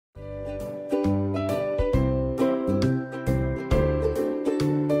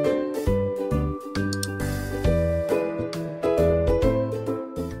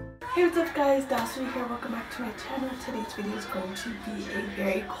know today's video is going to be a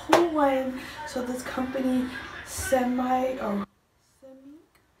very cool one. So this company, Semink,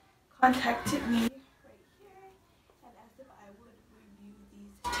 contacted me right here and asked if I would review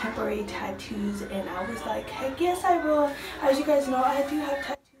these temporary tattoos, and I was like, heck yes I will. As you guys know, I do have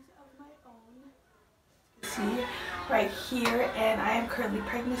tattoos of my own. See right here, and I am currently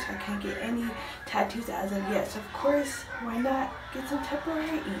pregnant, so I can't get any tattoos as of yet. So of course, why not get some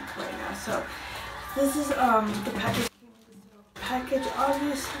temporary ink right now? So this is the package. Package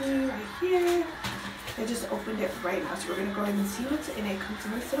obviously right here. I just opened it right now, so we're gonna go ahead and see what's in it. It comes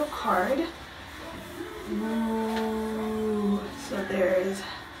in this little card. Ooh, so there's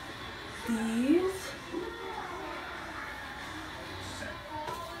these.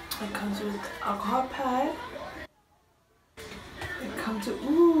 It comes with alcohol pad. It comes with,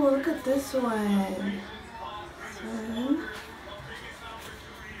 ooh, look at this one.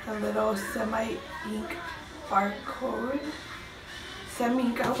 A little semi-ink barcode.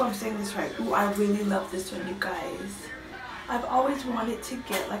 Semink, I hope I'm saying this right. Ooh, I really love this one, you guys. I've always wanted to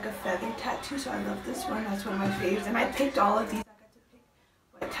get like a feather tattoo, so I love this one. That's one of my faves. And I picked all of these. I got to pick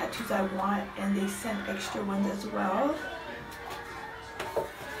what tattoos I want, and they sent extra ones as well.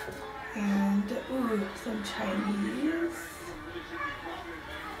 And ooh, some Chinese.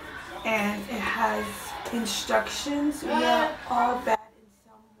 And it has instructions. We are all bad in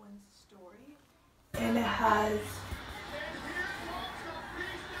someone's story. And it has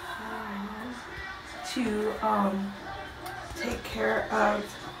to take care of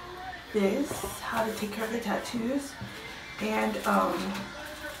this, how to take care of the tattoos, and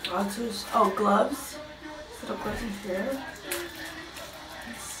also, oh, gloves. Little gloves in here.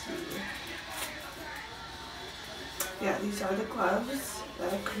 Let's see. Yeah, these are the gloves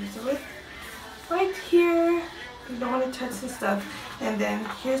that it comes with right here. You don't want to touch the stuff. And then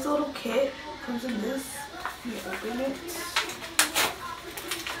here's a little kit. It comes in this. You open it.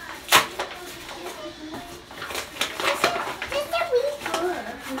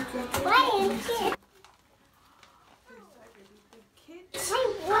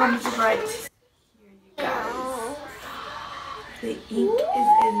 Comes right here, you guys. The ink is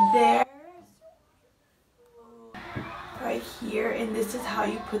in there right here, and this is how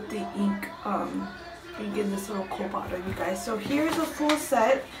you put the ink in this little cool bottle, you guys. So here's a full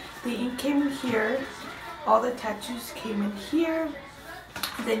set. The ink came in here, all the tattoos came in here,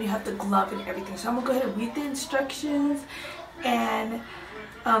 then you have the glove and everything. So I'm gonna go ahead and read the instructions, and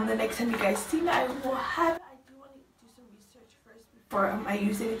the next time you guys see me, I will have, I do want to do some research first before I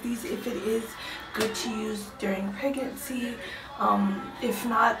use any of these, if it is good to use during pregnancy. If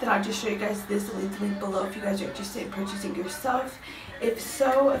not, then I'll just show you guys this. I'll leave the link below if you guys are interested in purchasing yourself. If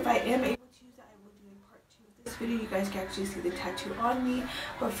so, if I am able to use it, I will do a part 2 of this video. You guys can actually see the tattoo on me.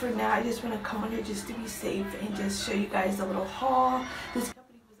 But for now, I just want to come on here just to be safe and just show you guys a little haul. This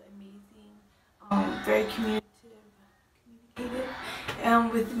company was amazing, very communicative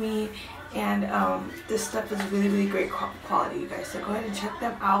with me, and this stuff is really great quality, you guys. So go ahead and check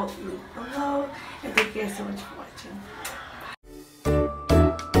them out, link below, and thank you guys so much for watching.